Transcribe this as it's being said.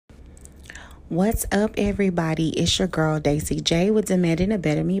What's up, everybody? It's your girl, Daisy J, with Demanding a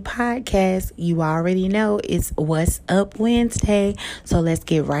Better Me podcast. You already know it's What's Up Wednesday, so let's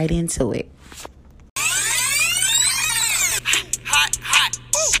get right into it. Hot,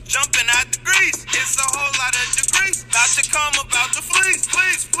 jumping out the grease. It's a whole lot of degrees. About to come about the fleece.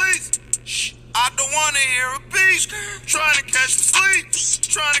 Please. Shh, I don't want to hear a beat. Trying to catch the sleep.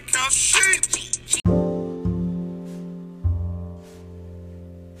 Trying to count sheep.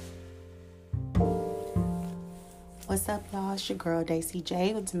 What's up, y'all? It's your girl, Daisy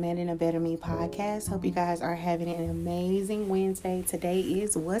J, with Demanding a Better Me podcast. Hope you guys are having an amazing Wednesday. Today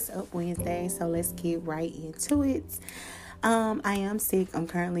is What's Up Wednesday, so let's get right into it. I am sick. I'm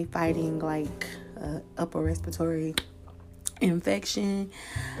currently fighting upper respiratory infection.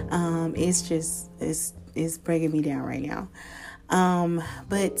 It's breaking me down right now.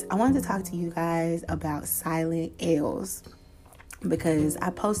 But I wanted to talk to you guys about silent L's, because I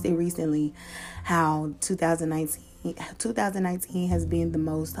posted recently how 2019 has been the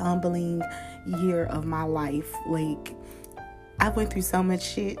most humbling year of my life. Like, I went through so much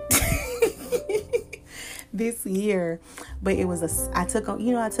shit this year, but I took all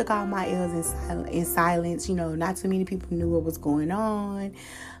my L's in silence. Not too many people knew what was going on.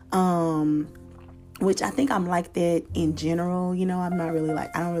 Which I think I'm like that in general. I'm not really I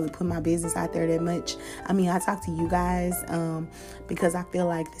don't really put my business out there that much. I mean, I talk to you guys because I feel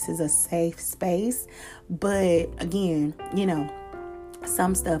like this is a safe space. But again,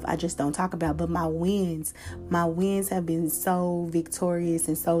 some stuff I just don't talk about. But my wins have been so victorious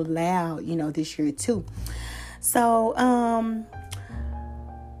and so loud, this year too. So,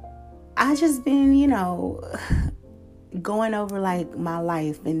 I just been, going over my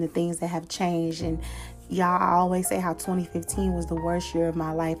life and the things that have changed. And y'all always say how 2015 was the worst year of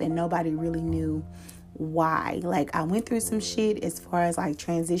my life, and nobody really knew why. I went through some shit as far as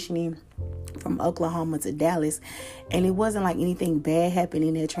transitioning from Oklahoma to Dallas, and it wasn't anything bad happened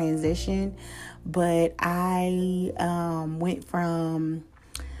in that transition, but I went from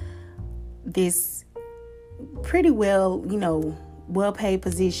this pretty well-paid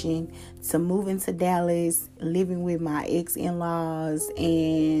position to moving to Dallas, living with my ex-in-laws,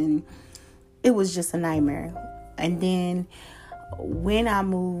 and it was just a nightmare. And then when I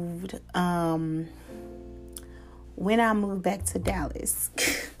moved back to Dallas,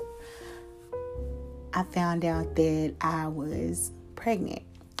 I found out that I was pregnant.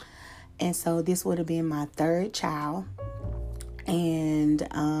 And so this would have been my third child. And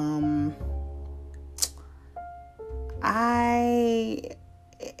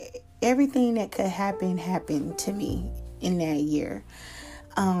everything that could happen happened to me in that year.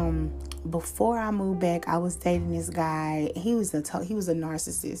 Before I moved back, I was dating this guy. He was a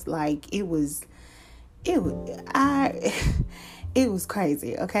narcissist. It was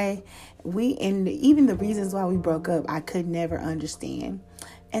crazy. Okay, even the reasons why we broke up, I could never understand.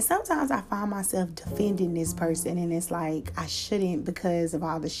 And sometimes I find myself defending this person, and it's I shouldn't, because of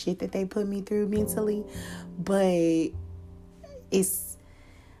all the shit that they put me through mentally. But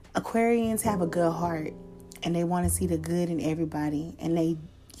Aquarians have a good heart, and they want to see the good in everybody, and they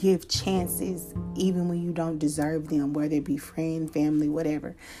give chances even when you don't deserve them, whether it be friend, family,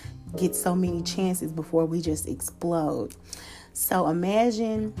 whatever. Get so many chances before we just explode. So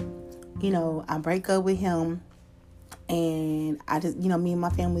imagine, I break up with him, and I just, me and my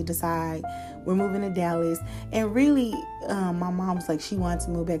family decide we're moving to Dallas. And really, my mom was she wanted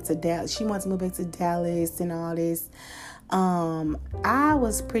to move back to Dallas. She wanted to move back to Dallas and all this. I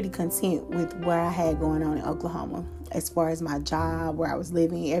was pretty content with what I had going on in Oklahoma, as far as my job, where I was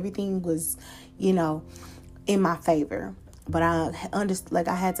living. Everything was, in my favor. But I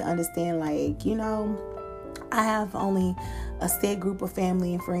had to understand, I have only a set group of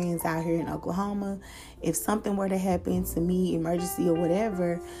family and friends out here in Oklahoma. If something were to happen to me, emergency or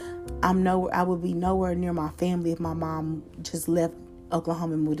whatever, I would be nowhere near my family if my mom just left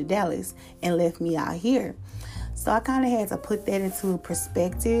Oklahoma and moved to Dallas and left me out here. So I kind of had to put that into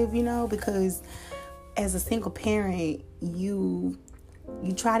perspective, because as a single parent, you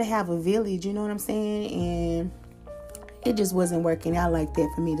try to have a village, you know what I'm saying? And it just wasn't working out like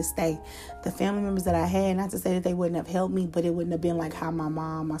that for me to stay. The family members that I had, not to say that they wouldn't have helped me, but it wouldn't have been like how my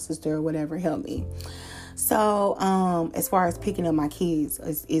mom, my sister, or whatever helped me. So, as far as picking up my kids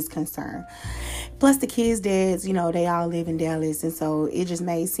is concerned. Plus the kids' dads, they all live in Dallas. And so it just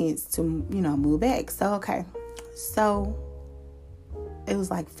made sense to, move back. So, okay. So it was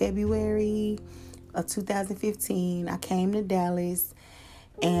February of 2015. I came to Dallas,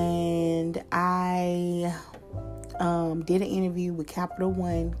 and I did an interview with Capital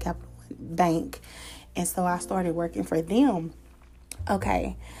One Bank. And so I started working for them.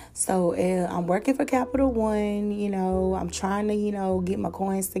 Okay, so I'm working for Capital One. I'm trying to, get my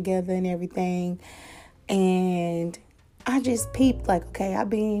coins together and everything. And I just peeped, like, okay, I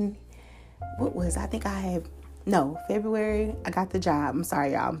think I have, no, February, I got the job. I'm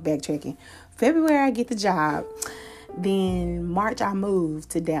sorry, y'all, I'm backtracking. February, I get the job. Then March, I moved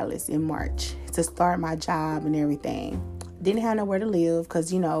to Dallas in March to start my job and everything. Didn't have nowhere to live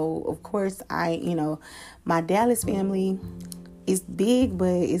because, of course, my Dallas family is big, but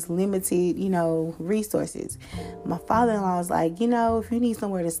it's limited, resources. My father-in-law was like, if you need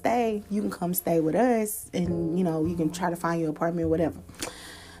somewhere to stay, you can come stay with us and, you can try to find your apartment or whatever.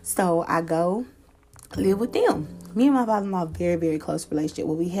 So I go live with them. Me and my father-in-law, very, very close relationship.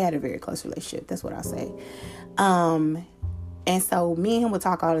 Well, we had a very close relationship. That's what I'll say. And so me and him would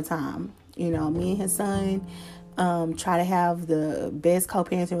talk all the time. Me and his son try to have the best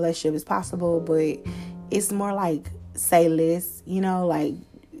co-parenting relationship as possible, but it's more like say less, like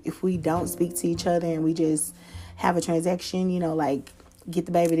if we don't speak to each other and we just have a transaction, like get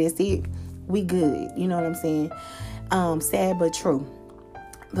the baby, that's it, we good. You know what I'm saying? Sad but true.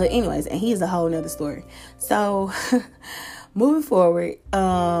 But anyways, and he's a whole nother story. So moving forward,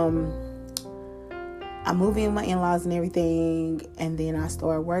 I move in with my in-laws and everything, and then I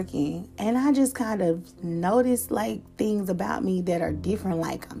start working, and I just kind of noticed like things about me that are different.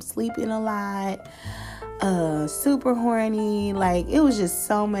 Like I'm sleeping a lot, super horny, like it was just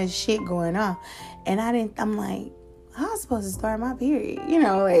so much shit going on. And I'm like, how am I supposed to start my period?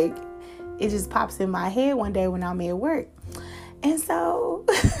 Like it just pops in my head one day when I'm at work. And so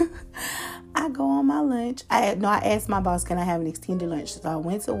I go on my lunch. I asked my boss, can I have an extended lunch? So I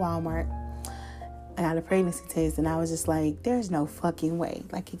went to Walmart. I got a pregnancy test, and I was just like, there's no fucking way.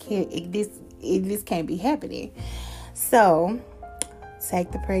 Like this can't be happening. So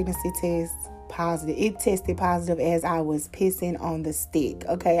take the pregnancy test, positive. It tested positive as I was pissing on the stick.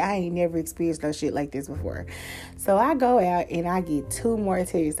 Okay, I ain't never experienced no shit like this before. So I go out and I get 2 more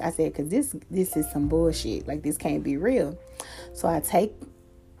tests. I said, cause this is some bullshit. Like this can't be real. So I take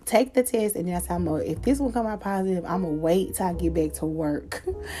the test, and then I said, if this one come out positive, I'm gonna wait till I get back to work,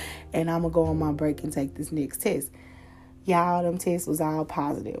 and I'm gonna go on my break and take this next test. Y'all, them tests was all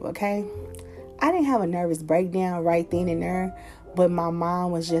positive. Okay, I didn't have a nervous breakdown right then and there. But my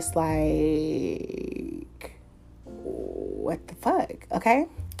mom was just like, what the fuck? Okay.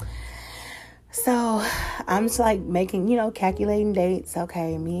 So I'm just like making, calculating dates.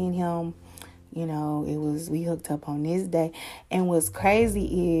 Okay. Me and him, we hooked up on this day. And what's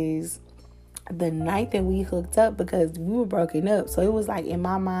crazy is the night that we hooked up, because we were broken up. So it was like in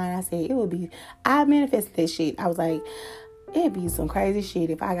my mind, I said I manifested that shit. I was like, it'd be some crazy shit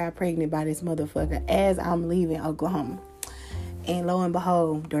if I got pregnant by this motherfucker as I'm leaving Oklahoma. And lo and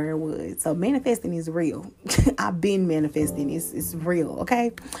behold, there it was. So manifesting is real. I've been manifesting. It's real,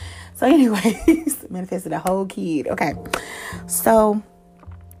 okay? So anyways, manifested a whole kid. Okay. So,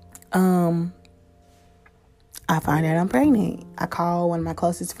 I find out I'm pregnant. I call one of my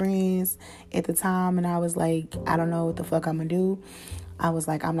closest friends at the time, and I was like, I don't know what the fuck I'm gonna do. I was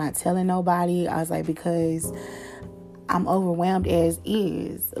like, I'm not telling nobody. I was like, because I'm overwhelmed as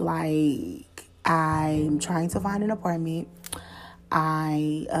is. Like, I'm trying to find an apartment.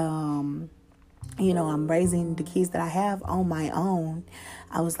 I'm raising the kids that I have on my own.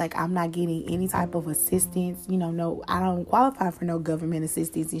 I was like, I'm not getting any type of assistance. No, I don't qualify for no government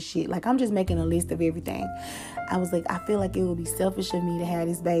assistance and shit. Like, I'm just making a list of everything. I was like, I feel like it would be selfish of me to have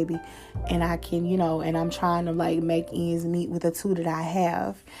this baby. And I can, and I'm trying to like make ends meet with the 2 that I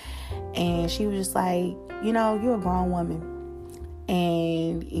have. And she was just like, you're a grown woman.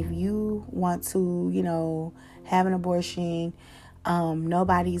 And if you want to, have an abortion,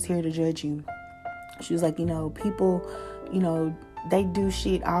 nobody's here to judge you. She was like, people, they do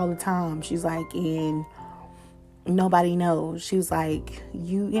shit all the time. She's like, and nobody knows. She was like,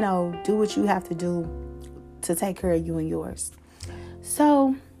 you do what you have to do to take care of you and yours.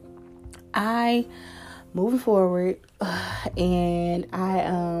 So I moving forward, and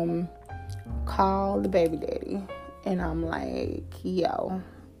I call the baby daddy, and I'm like, yo,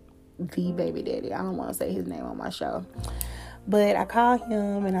 the baby daddy. I don't want to say his name on my show. But I call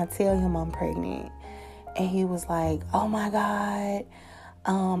him and I tell him I'm pregnant. And he was like, oh my God,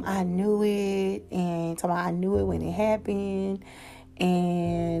 I knew it. And I knew it when it happened.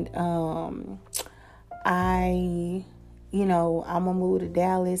 And I'm going to move to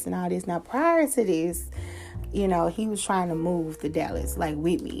Dallas and all this. Now, prior to this, he was trying to move to Dallas, like,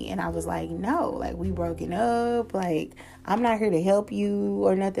 with me. And I was like, no, like, we broken up. Like, I'm not here to help you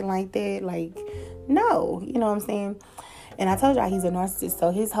or nothing like that. Like, no, you know what I'm saying? And I told y'all he's a narcissist.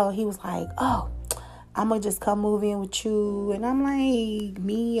 So he was like, oh, I'm gonna just come move in with you. And I'm like,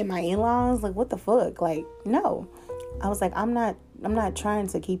 me and my in-laws, like, what the fuck? Like, no. I was like, I'm not trying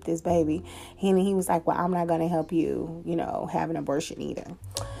to keep this baby. And he was like, well, I'm not gonna help you, have an abortion either.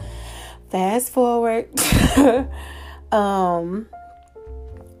 Fast forward.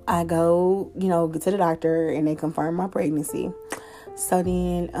 I go, to the doctor, and they confirm my pregnancy. So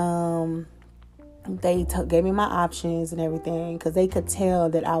then, they gave me my options and everything, because they could tell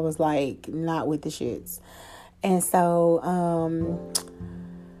that I was like not with the shits. And so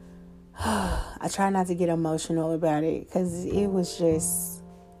I try not to get emotional about it, because it was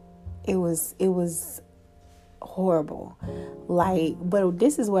horrible. Like, but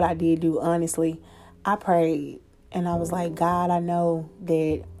this is what I did do, honestly. I prayed, and I was like, God, I know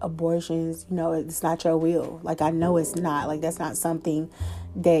that abortions, it's not your will. Like, I know it's not. Like, that's not something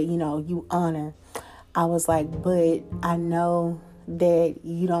that, you honor. I was like, but I know that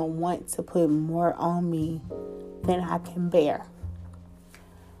you don't want to put more on me than I can bear.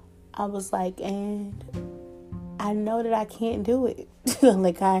 I was like, and I know that I can't do it.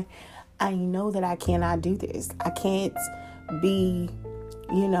 Like, I know that I cannot do this. I can't be,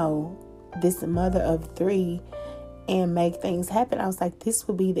 this mother of 3 and make things happen. I was like, this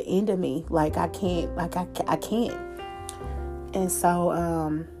would be the end of me. Like, I can't. And so,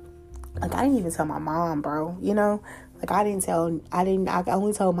 I didn't even tell my mom, bro, Like, I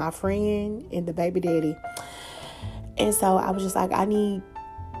only told my friend and the baby daddy. And so I was just like, I need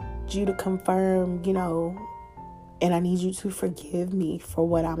you to confirm, and I need you to forgive me for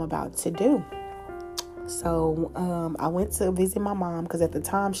what I'm about to do. So I went to visit my mom, because at the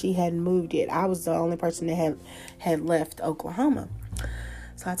time she hadn't moved yet. I was the only person that had left Oklahoma.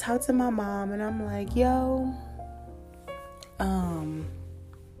 So I talked to my mom, and I'm like, yo,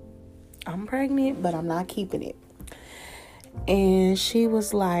 I'm pregnant, but I'm not keeping it. And she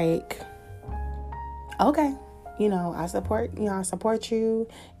was like, okay, I support you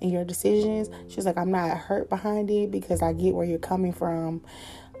in your decisions. She's like, I'm not hurt behind it, because I get where you're coming from.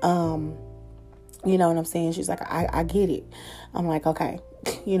 You know what I'm saying? She's like, I get it. I'm like, okay,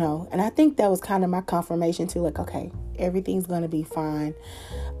 and I think that was kind of my confirmation too. Like, okay, everything's going to be fine.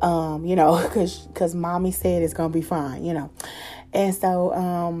 Cause mommy said it's going to be fine, And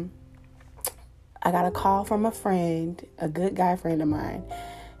so, I got a call from a friend, a good guy friend of mine.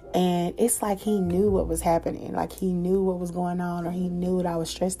 And it's like he knew what was happening. Like, he knew what was going on, or he knew that I was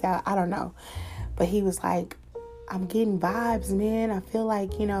stressed out. I don't know. But he was like, I'm getting vibes, man. I feel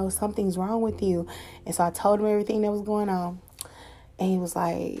like, something's wrong with you. And so I told him everything that was going on. And he was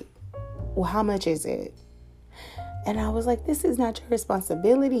like, well, how much is it? And I was like, this is not your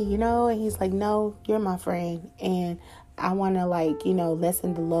responsibility, And he's like, no, you're my friend. And I want to,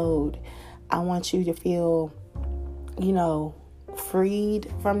 lessen the load. I want you to feel,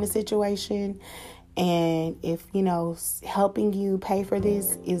 freed from the situation. And if, helping you pay for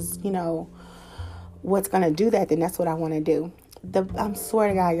this is, what's going to do that, then that's what I want to do. I swear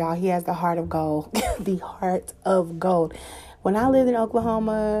to God, y'all, he has the heart of gold. The heart of gold. When I lived in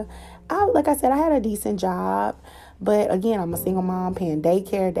Oklahoma, like I said, I had a decent job. But again, I'm a single mom paying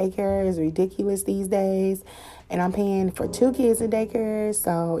daycare. Daycare is ridiculous these days. And I'm paying for 2 kids in daycare.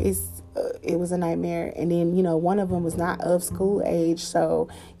 So it was a nightmare. And then, one of them was not of school age. So,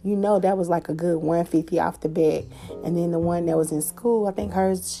 that was like a good $150 off the bat. And then the one that was in school, I think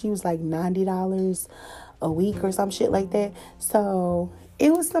she was like $90 a week or some shit like that. So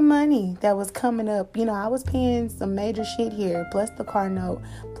it was some money that was coming up. I was paying some major shit here, plus the car note,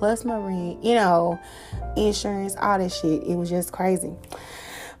 plus my rent, insurance, all that shit. It was just crazy.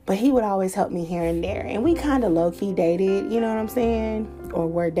 But he would always help me here and there. And we kind of low-key dated, you know what I'm saying? Or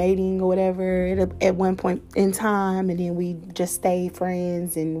were dating or whatever at one point in time. And then we just stayed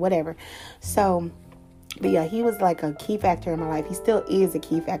friends and whatever. So, but yeah, he was like a key factor in my life. He still is a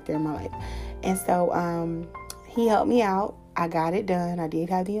key factor in my life. And so he helped me out. I got it done. I did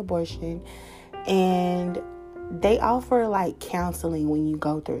have the abortion. And they offer like counseling when you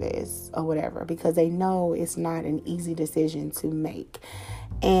go through this or whatever, because they know it's not an easy decision to make.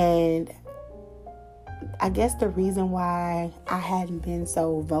 And I guess the reason why I hadn't been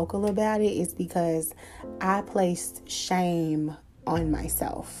so vocal about it is because I placed shame on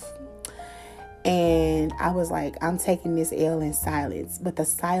myself. And I was like, I'm taking this L in silence. But the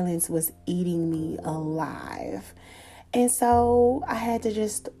silence was eating me alive. And so I had to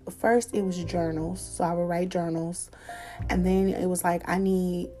first it was journals. So I would write journals. And then it was like, I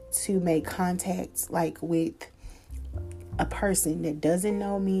need to make contact like with a person that doesn't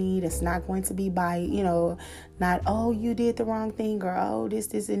know me, that's not going to be not, oh, you did the wrong thing, or oh,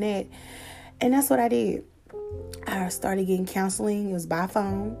 this and that. And that's what I did. I started getting counseling. It was by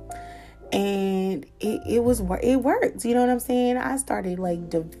phone. And it worked. You know what I'm saying? I started like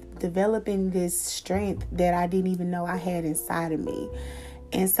developing this strength that I didn't even know I had inside of me.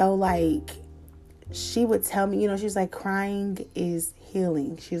 And so like, she would tell me, she was like, crying is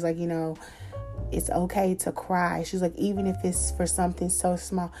healing. She was like, it's okay to cry. She's like, even if it's for something so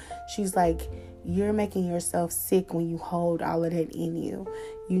small. She's like, you're making yourself sick when you hold all of that in you.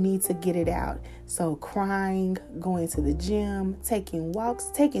 You need to get it out. So crying, going to the gym, taking walks,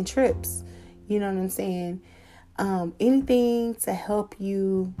 taking trips. You know what I'm saying? Anything to help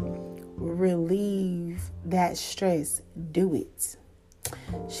you relieve that stress, do it.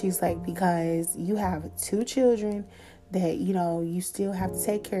 She's like, because you have 2 children that, you still have to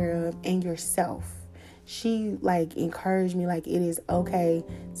take care of, and yourself. She like encouraged me, like, it is okay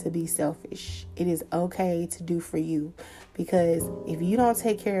to be selfish. It is okay to do for you, because if you don't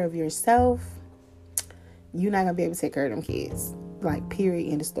take care of yourself, you're not gonna be able to take care of them kids. Like,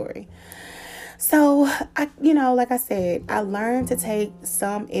 period, end of story. So, like I said, I learned to take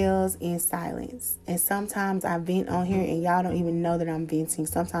some L's in silence. And sometimes I vent on here and y'all don't even know that I'm venting.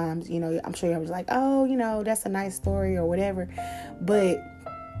 Sometimes, I'm sure y'all was like, oh, that's a nice story or whatever. But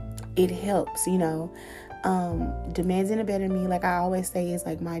it helps, Demanding a Better Me, like I always say, is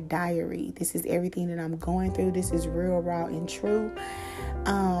like my diary. This is everything that I'm going through. This is real, raw, and true.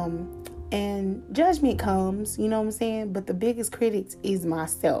 And judgment comes, you know what I'm saying? But the biggest critic is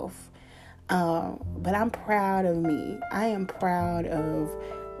myself. But I'm proud of me. I am proud of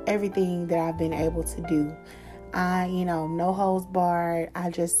everything that I've been able to do. No holds barred.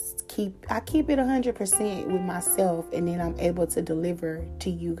 I keep it 100% with myself, and then I'm able to deliver to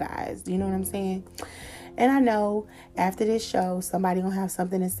you guys. You know what I'm saying? And I know after this show, somebody gonna have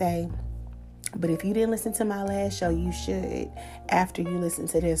something to say. But if you didn't listen to my last show, you should after you listen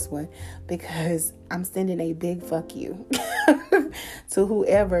to this one, because I'm sending a big fuck you to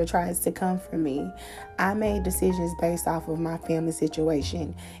whoever tries to come for me. I made decisions based off of my family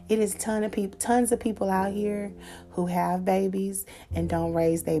situation. It is tons of people out here who have babies and don't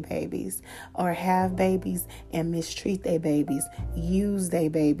raise their babies, or have babies and mistreat their babies, use their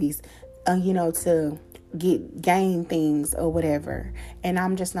babies, to gain things or whatever. And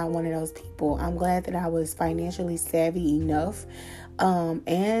I'm just not one of those people. I'm glad that I was financially savvy enough,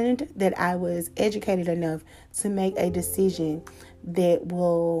 and that I was educated enough to make a decision that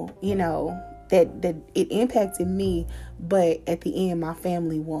will, that it impacted me, but at the end my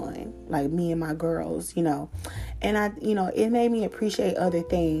family won, like me and my girls, and I, it made me appreciate other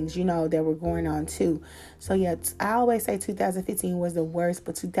things, that were going on too. So yeah, I always say 2015 was the worst,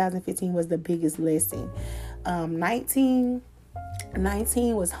 but 2015 was the biggest lesson. 19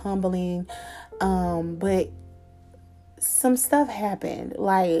 was humbling, but some stuff happened.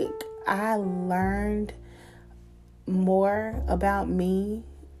 Like, I learned more about me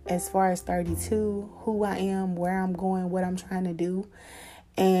as far as 32, who I am, where I'm going, what I'm trying to do.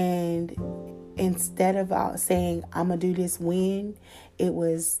 And instead of saying, I'm going to do this when, I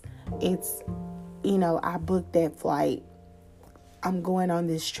booked that flight. I'm going on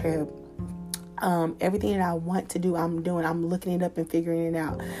this trip. Everything that I want to do, I'm doing. I'm looking it up and figuring it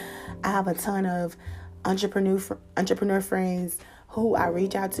out. I have a ton of entrepreneur friends who I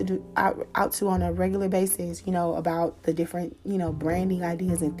reach out to on a regular basis, about the different, branding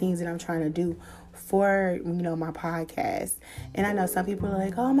ideas and things that I'm trying to do for, my podcast. And I know some people are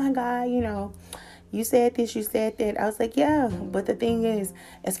like, oh my God, you said this, you said that. I was like, yeah. But the thing is,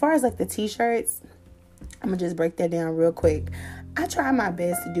 as far as like the t-shirts, I'm going to just break that down real quick. I try my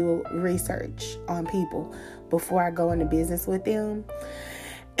best to do research on people before I go into business with them.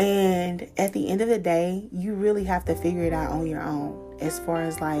 And at the end of the day, you really have to figure it out on your own as far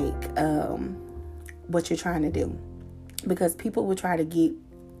as like what you're trying to do. Because people will try to get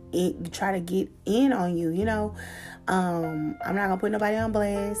in on you, I'm not going to put nobody on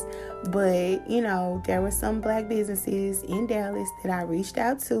blast. But, there were some black businesses in Dallas that I reached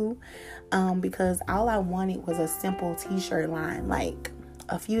out to because all I wanted was a simple t-shirt line. Like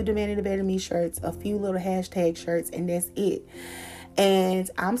a few Demanding a Better Me shirts, a few little hashtag shirts, and that's it. And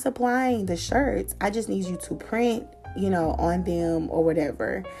I'm supplying the shirts. I just need you to print, on them or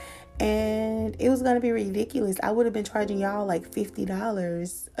whatever. And it was going to be ridiculous. I would have been charging y'all like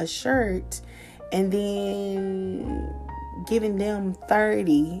 $50 a shirt and then giving them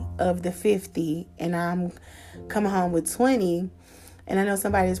 30 of the 50. And I'm coming home with 20. And I know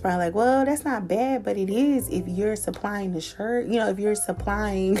somebody's probably like, well, that's not bad, but it is if you're supplying the shirt, if you're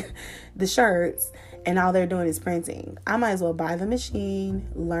supplying the shirts and all they're doing is printing. I might as well buy the machine,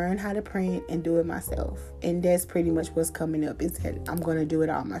 learn how to print, and do it myself. And that's pretty much what's coming up, is that I'm going to do it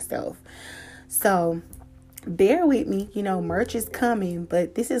all myself. So bear with me. Merch is coming,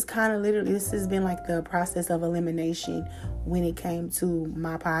 but this is kind of literally, this has been like the process of elimination when it came to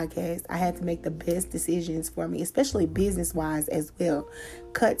my podcast. I had to make the best decisions for me, especially business wise as well.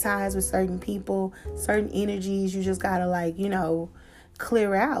 Cut ties with certain people, certain energies. You just gotta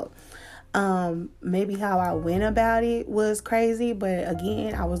clear out. Maybe how I went about it was crazy, but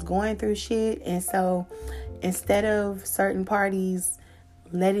again, I was going through shit. And so instead of certain parties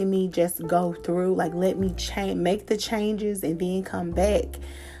letting me just go through, let me make the changes and then come back,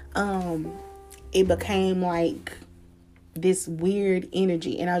 it became like this weird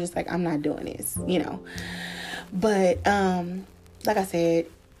energy, and I was just like, I'm not doing this, but like I said,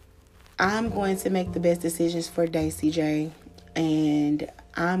 I'm going to make the best decisions for Daisy J, and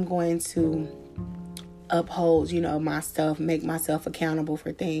I'm going to uphold, myself, make myself accountable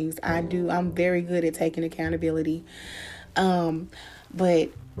for things. I'm very good at taking accountability. But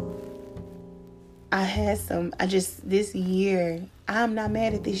this year, I'm not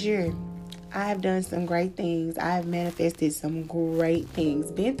mad at this year. I have done some great things. I have manifested some great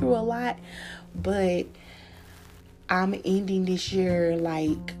things. Been through a lot, but I'm ending this year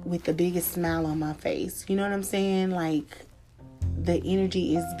with the biggest smile on my face. You know what I'm saying? The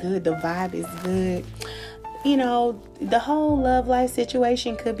energy is good. The vibe is good. The whole love life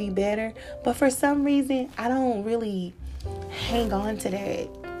situation could be better, but for some reason, I don't really hang on to that.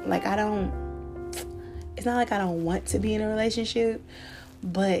 It's not like I don't want to be in a relationship,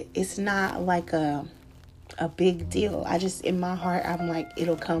 but it's not like a big deal. In my heart, I'm like,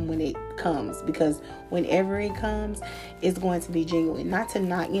 it'll come when it comes, because whenever it comes, it's going to be genuine. Not to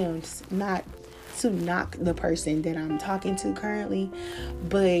knock the person that I'm talking to currently,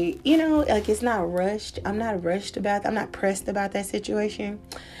 but it's not rushed. I'm not rushed about that. I'm not pressed about that situation.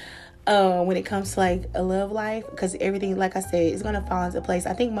 When it comes to a love life, because everything, like I said, is gonna fall into place.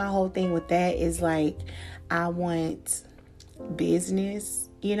 I think my whole thing with that is I want business,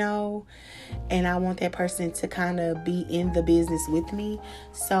 and I want that person to kind of be in the business with me.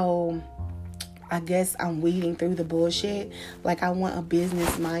 So I guess I'm weeding through the bullshit. I want a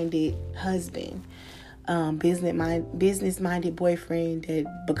business-minded husband, business-minded boyfriend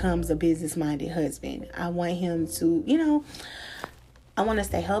that becomes a business-minded husband. I want him to, I want us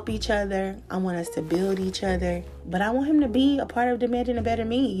to help each other. I want us to build each other. But I want him to be a part of Demanding a Better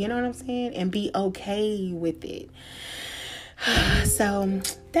Me. You know what I'm saying? And be okay with it. So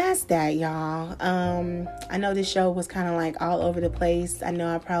that's that, y'all. I know this show was kind of all over the place. I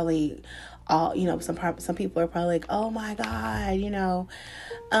know I probably some people are probably like, oh my God,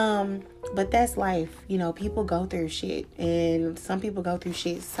 but that's life. People go through shit, and some people go through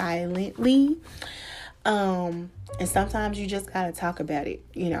shit silently. And sometimes you just gotta talk about it,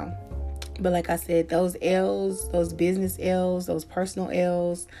 But like I said, those L's, those business L's, those personal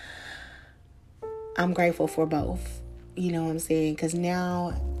L's, I'm grateful for both. You know what I'm saying? Because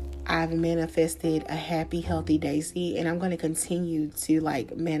now I've manifested a happy, healthy Daisy, and I'm going to continue to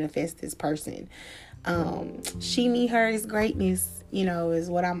manifest this person. She, me, her is greatness, is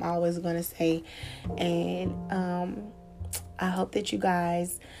what I'm always going to say. And I hope that you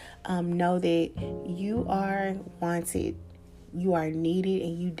guys know that you are wanted, you are needed,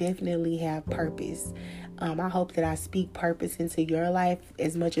 and you definitely have purpose. I hope that I speak purpose into your life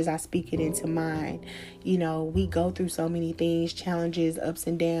as much as I speak it into mine. We go through so many things, challenges, ups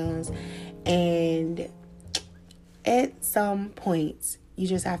and downs, and at some points you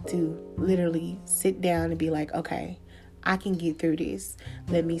just have to literally sit down and be like, okay, I can get through this.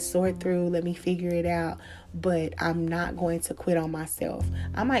 Let me sort through, let me figure it out, but I'm not going to quit on myself.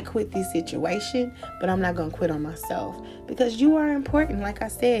 I might quit this situation, but I'm not going to quit on myself, because you are important, like I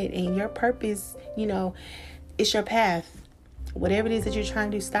said, and your purpose, it's your path. Whatever it is that you're trying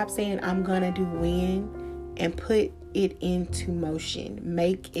to do, stop saying, I'm going to do when, and put it into motion.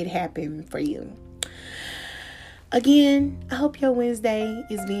 Make it happen for you. Again, I hope your Wednesday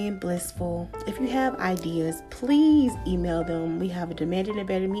is being blissful. If you have ideas, please email them. We have a Demanding a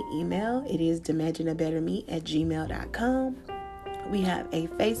Better Me email. It is demandingabetterme@gmail.com. We have a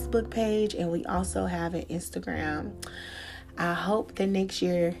Facebook page, and we also have an Instagram. I hope that next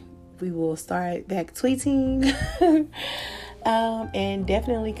year we will start back tweeting. And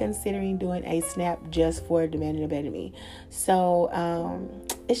definitely considering doing a snap just for Demanding a Better Me. So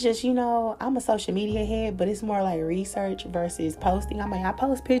it's just, I'm a social media head, but it's more like research versus posting. I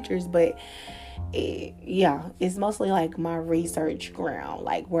post pictures, but it's mostly my research ground,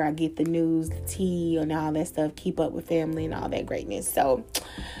 where I get the news, the tea, and all that stuff, keep up with family and all that greatness. So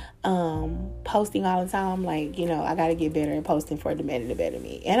posting all the time, I gotta get better at posting for Demanding a Better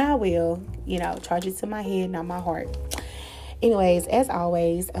Me, and I will, charge it to my head, not my heart. Anyways, as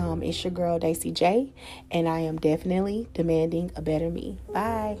always, it's your girl Daisy J, and I am definitely demanding a better me.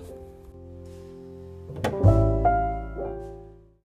 Bye.